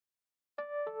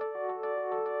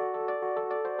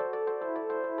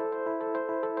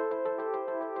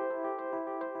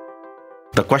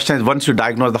The question is, once you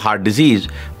diagnose the heart disease,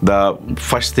 the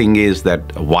first thing is that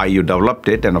why you developed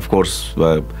it, and of course,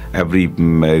 you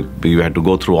had to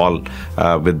go through all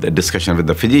with the discussion with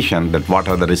the physician that what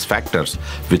are the risk factors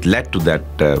which led to that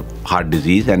heart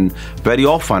disease, and very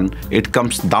often it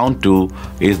comes down to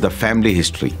is the family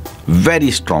history.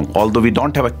 Very strong, although we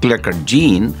don't have a clear-cut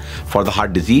gene for the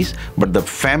heart disease, but the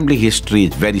family history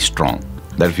is very strong.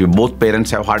 That if both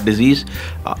parents have heart disease,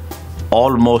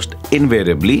 almost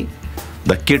invariably,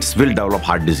 the kids will develop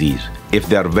heart disease. If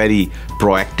they are very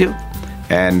proactive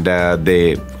and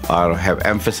they have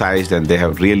emphasized and they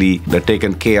have really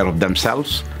taken care of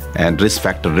themselves and risk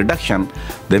factor reduction,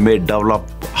 they may develop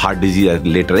heart disease at a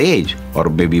later age or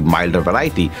maybe milder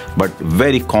variety, but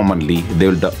very commonly they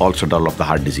will also develop the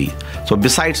heart disease. So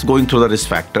besides going through the risk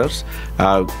factors,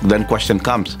 then question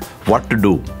comes, what to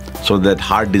do? So that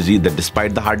heart disease, that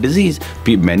despite the heart disease,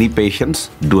 many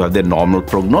patients do have their normal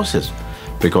prognosis,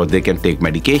 because they can take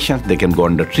medications, they can go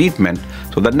under treatment.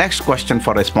 So the next question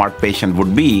for a smart patient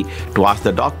would be to ask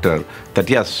the doctor that,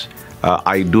 yes,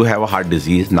 I do have a heart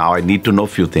disease. Now I need to know a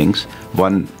few things.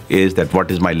 One is that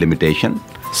what is my limitation?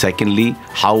 Secondly,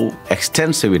 how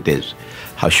extensive it is.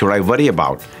 How should I worry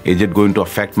about? Is it going to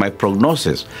affect my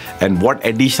prognosis? And what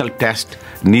additional tests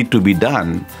need to be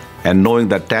done? And knowing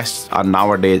that tests are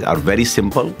nowadays are very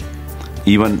simple.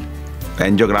 Even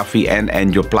angiography and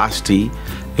angioplasty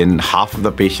in half of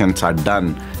the patients are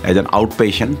done as an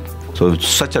outpatient. So it's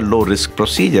such a low risk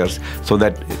procedures, so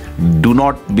that do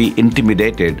not be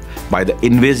intimidated by the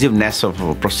invasiveness of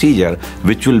a procedure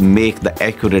which will make the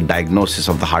accurate diagnosis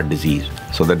of the heart disease.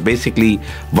 So that basically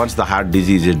once the heart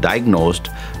disease is diagnosed,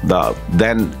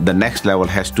 then the next level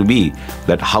has to be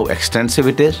that how extensive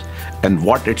it is and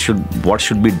what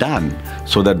should be done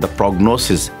so that the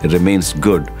prognosis remains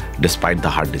good despite the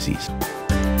heart disease.